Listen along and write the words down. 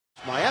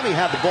Miami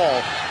had the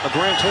ball a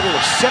grand total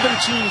of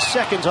 17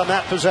 seconds on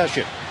that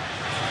possession.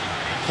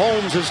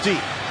 Holmes is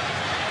deep.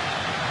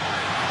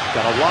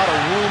 Got a lot of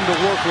room to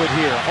work with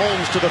here.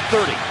 Holmes to the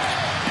 30.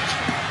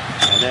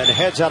 And then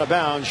heads out of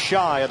bounds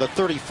shy of the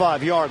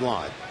 35-yard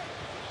line.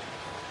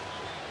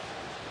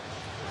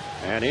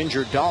 An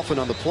injured Dolphin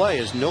on the play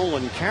is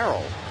Nolan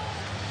Carroll.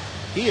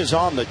 He is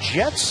on the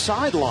Jets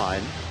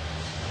sideline.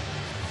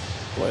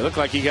 Boy, it looked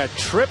like he got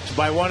tripped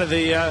by one of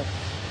the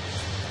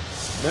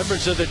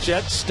members of the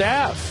Jets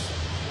staff.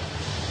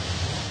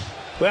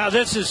 Well,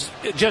 this is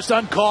just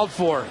uncalled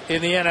for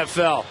in the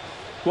NFL.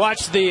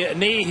 Watch the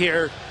knee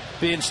here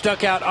being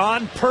stuck out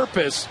on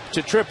purpose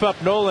to trip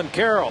up Nolan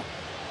Carroll.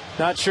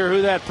 Not sure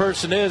who that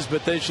person is,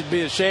 but they should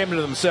be ashamed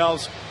of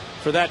themselves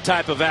for that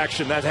type of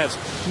action. That has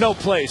no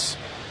place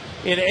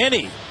in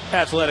any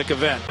athletic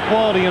event.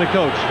 Quality in a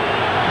coach.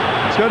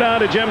 Let's go down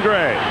to Jim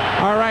Gray.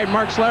 All right,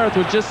 Mark Schlereth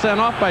was just sent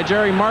off by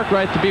Jerry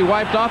Markwright to be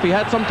wiped off. He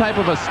had some type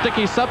of a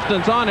sticky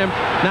substance on him.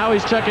 Now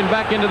he's checking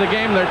back into the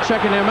game. They're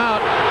checking him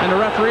out, and the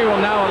referee will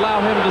now allow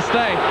him to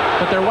stay.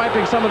 But they're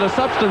wiping some of the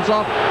substance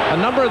off a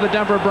number of the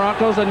Denver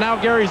Broncos, and now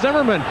Gary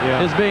Zimmerman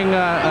is being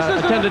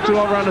attended to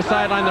over on the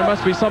sideline. There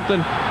must be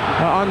something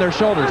on their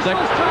shoulders.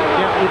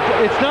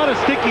 Yeah, it's not a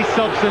sticky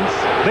substance.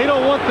 They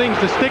don't want things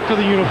to stick to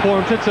the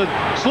uniforms. It's a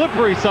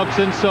slippery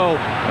substance, so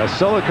a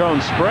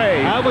silicone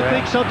spray. I would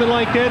think something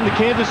like that. And the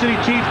Kansas City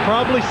Chiefs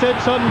probably said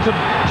something to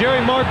Jerry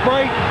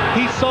Markwright.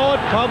 He saw it,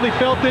 probably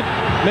felt it,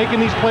 making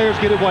these players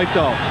get it wiped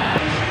off.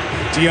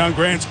 Deion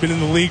Grant's been in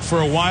the league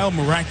for a while.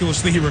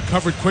 Miraculously, he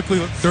recovered quickly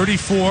at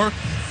 34.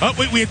 Oh,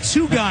 wait, we had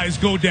two guys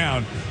go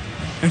down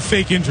and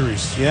fake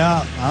injuries.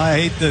 Yeah, I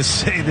hate to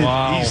say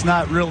that he's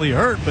not really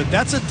hurt, but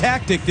that's a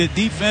tactic that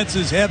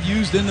defenses have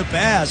used in the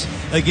past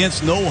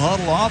against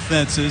no-huddle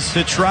offenses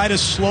to try to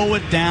slow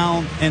it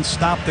down and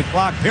stop the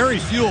clock. Perry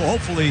Fuel,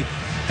 hopefully,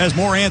 has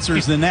more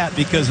answers than that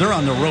because they're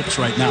on the ropes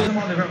right now.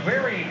 They're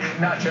very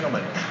not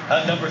gentlemen.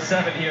 Number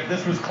 7 here.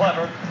 This was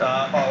clever,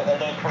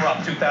 although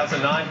corrupt.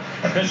 2009.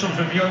 Officials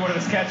reviewing one of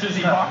his catches.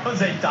 He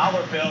borrows a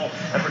dollar bill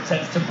and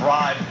pretends to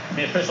bribe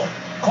the official.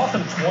 Cost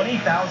him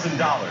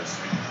 $20,000.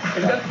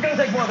 It's going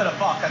to take more than a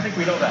buck. I think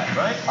we know that,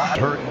 right?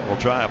 Hurton will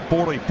try a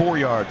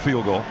 44-yard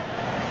field goal.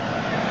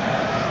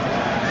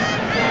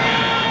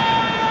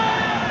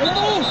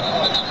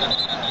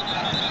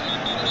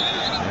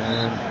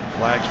 And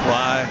flags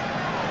fly.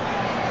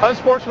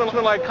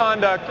 Unsportsmanlike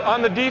conduct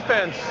on the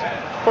defense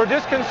for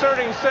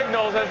disconcerting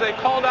signals as they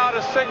called out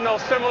a signal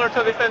similar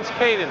to the defense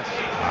cadence.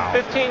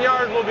 15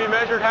 yards will be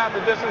measured half the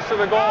distance to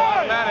the goal,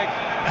 automatic.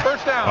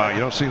 First down. You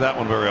don't see that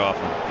one very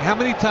often. How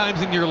many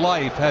times in your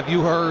life have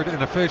you heard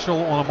an official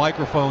on a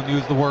microphone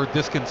use the word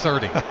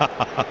disconcerting?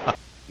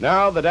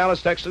 Now the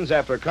Dallas Texans,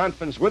 after a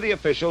conference with the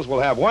officials, will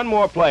have one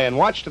more play, and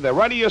watch to the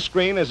right of your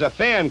screen as a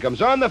fan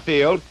comes on the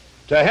field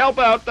to help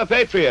out the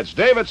Patriots.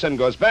 Davidson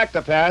goes back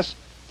to pass,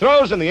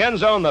 throws in the end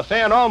zone. The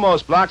fan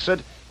almost blocks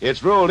it.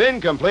 It's ruled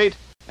incomplete,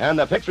 and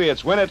the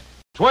Patriots win it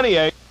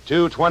 28-21.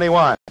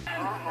 Well,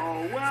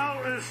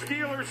 the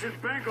Steelers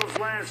and Bengals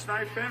last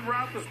night. Ben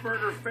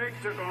Roethlisberger fake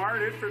took a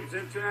hard hit from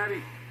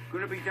Cincinnati.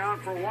 Going to be down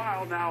for a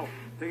while now.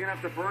 They're going to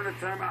have to burn a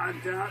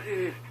timeout down.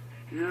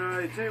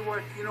 I tell you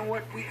what,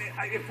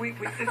 if we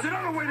it's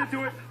another way to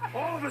do it.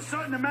 All of a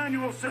sudden,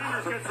 Emmanuel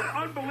Sanders gets an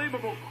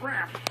unbelievable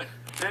cramp.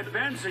 And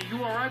Ben said,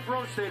 "You all right,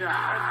 bro? Stay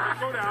down.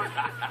 Go down."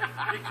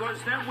 Because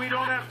then we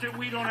don't have to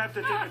take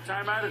a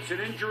timeout. It's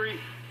an injury.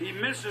 He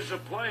misses a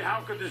play.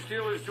 How could the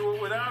Steelers do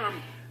it without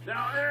him?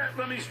 Now,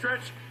 let me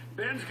stretch.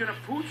 Ben's going to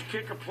pooch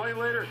kick a play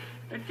later.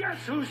 And guess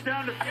who's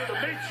down the field to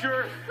make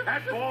sure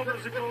that ball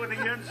doesn't go in the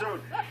end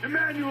zone?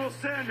 Emmanuel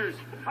Sanders.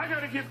 I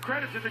got to give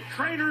credit to the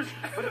trainers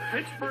for the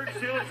Pittsburgh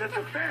Steelers. That's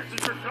the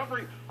fastest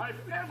recovery I've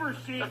ever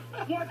seen.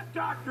 What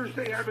doctors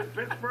they have in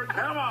Pittsburgh?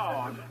 Come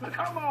on,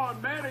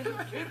 man. Are you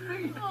kidding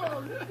me?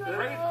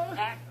 Great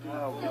acting.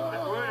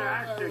 Good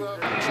acting.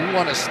 You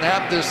want to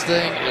snap this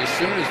thing as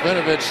soon as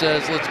Vinovich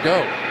says, let's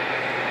go.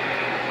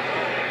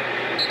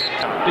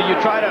 Do you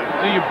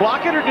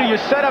block it or do you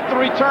set up the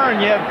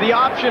return? You have the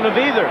option of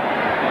either.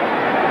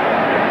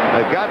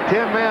 They've got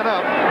 10 men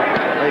up.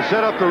 They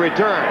set up the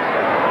return.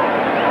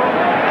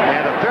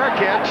 And a fair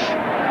catch.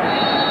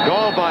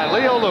 Goal by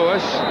Leo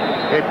Lewis.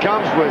 It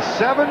comes with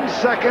 7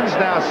 seconds,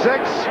 now 6.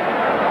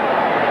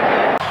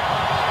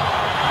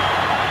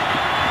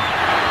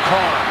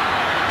 Carr.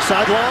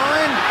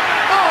 Sideline.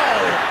 Oh,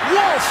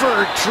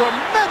 Walford.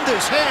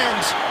 Tremendous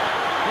hands.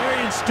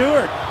 Marion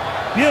Stewart.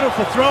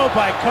 Beautiful throw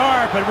by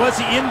Carr, but was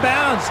he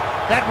inbounds?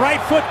 That right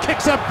foot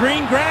kicks up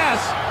green grass.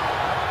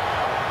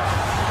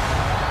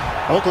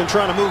 Oakland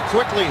trying to move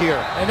quickly here.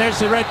 And there's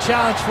the red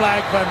challenge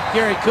flag from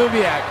Gary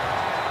Kubiak.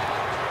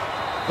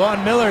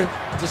 Von Miller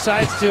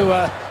decides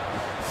to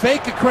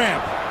fake a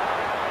cramp.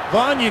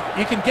 Von, you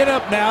can get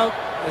up now.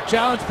 The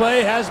challenge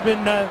play has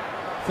been,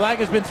 flag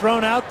has been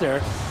thrown out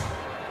there.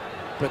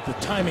 But the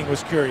timing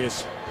was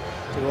curious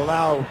to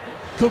allow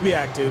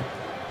Kubiak to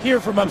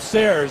hear from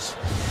upstairs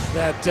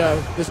that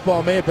this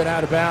ball may have been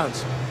out of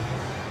bounds.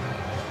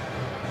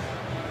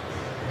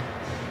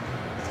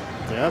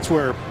 Yeah, that's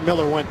where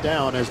Miller went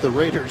down as the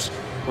Raiders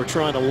were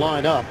trying to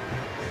line up.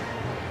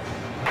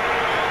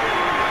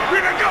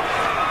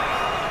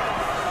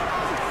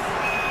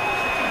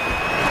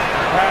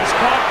 Pass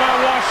caught by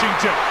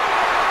Washington.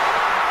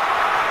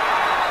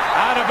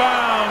 Out of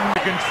bounds.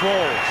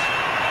 Controls.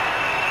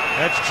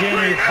 That's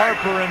Jamie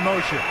Harper in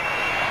motion.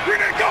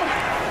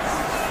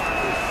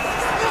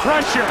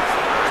 Pressure.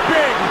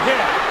 Big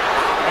hit.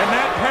 And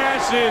that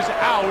pass is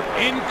out.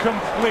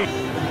 Incomplete.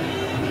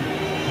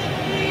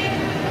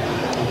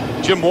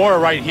 Jim Mora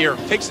right here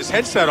takes his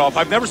headset off.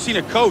 I've never seen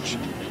a coach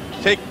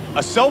take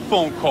a cell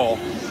phone call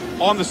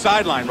on the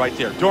sideline right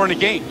there during a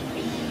game.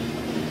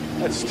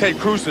 That's Ted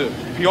Cruz, the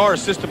PR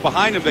assistant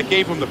behind him, that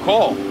gave him the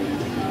call.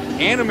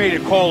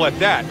 Animated call at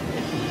that.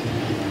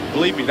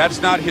 Believe me,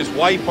 that's not his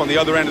wife on the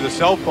other end of the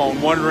cell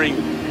phone wondering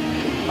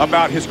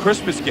about his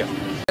Christmas gift.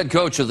 Head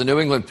coach of the New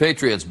England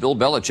Patriots, Bill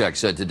Belichick,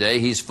 said today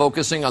he's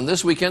focusing on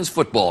this weekend's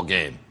football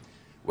game.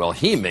 Well,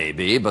 he may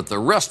be, but the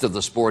rest of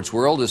the sports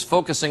world is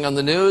focusing on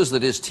the news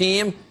that his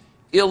team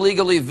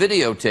illegally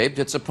videotaped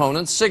its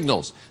opponent's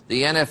signals.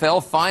 The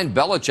NFL fined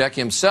Belichick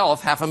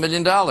himself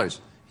 $500,000.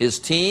 His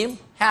team,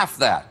 half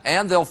that,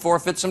 and they'll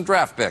forfeit some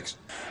draft picks.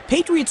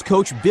 Patriots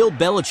coach Bill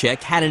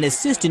Belichick had an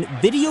assistant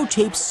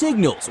videotape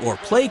signals, or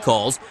play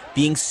calls,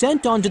 being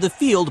sent onto the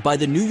field by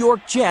the New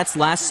York Jets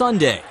last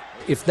Sunday.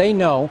 If they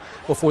know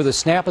before the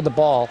snap of the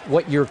ball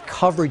what your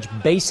coverage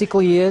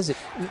basically is,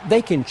 they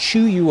can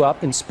chew you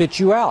up and spit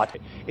you out.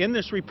 In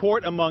this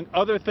report, among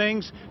other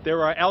things,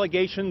 there are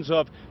allegations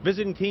of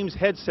visiting teams'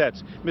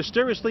 headsets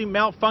mysteriously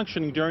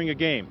malfunctioning during a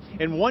game.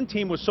 And one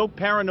team was so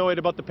paranoid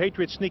about the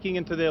Patriots sneaking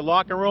into their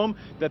locker room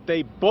that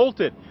they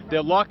bolted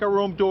their locker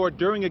room door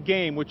during a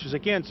game, which is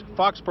against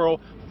Foxborough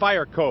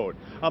fire code.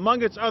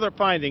 Among its other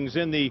findings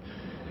in the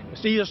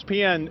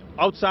ESPN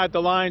Outside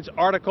the Lines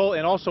article,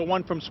 and also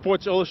one from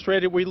Sports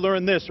Illustrated, we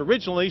learned this.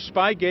 Originally,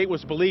 Spygate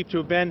was believed to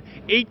have been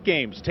 8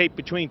 games taped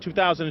between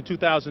 2000 and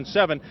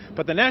 2007,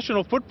 but the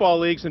National Football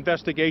League's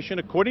investigation,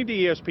 according to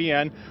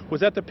ESPN,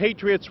 was that the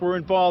Patriots were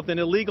involved in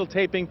illegal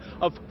taping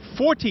of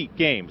 40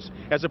 games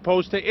as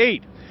opposed to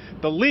 8.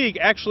 The league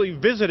actually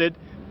visited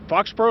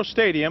Foxborough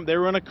Stadium. They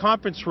were in a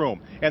conference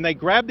room, and they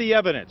grabbed the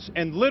evidence,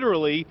 and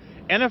literally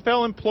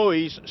NFL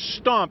employees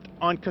stomped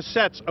on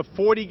cassettes of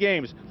 40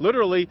 games,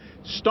 literally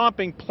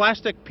stomping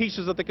plastic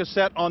pieces of the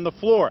cassette on the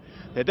floor.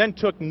 They then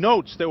took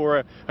notes that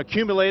were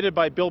accumulated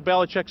by Bill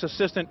Belichick's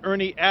assistant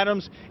Ernie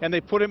Adams, and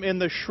they put them in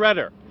the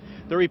shredder.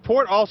 The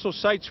report also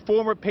cites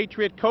former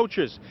Patriot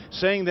coaches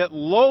saying that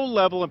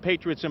low-level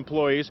Patriots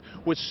employees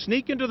would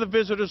sneak into the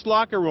visitors'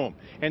 locker room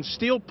and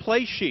steal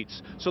play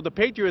sheets so the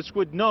Patriots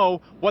would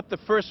know what the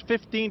first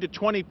 15 to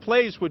 20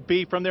 plays would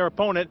be from their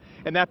opponent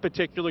in that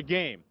particular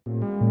game.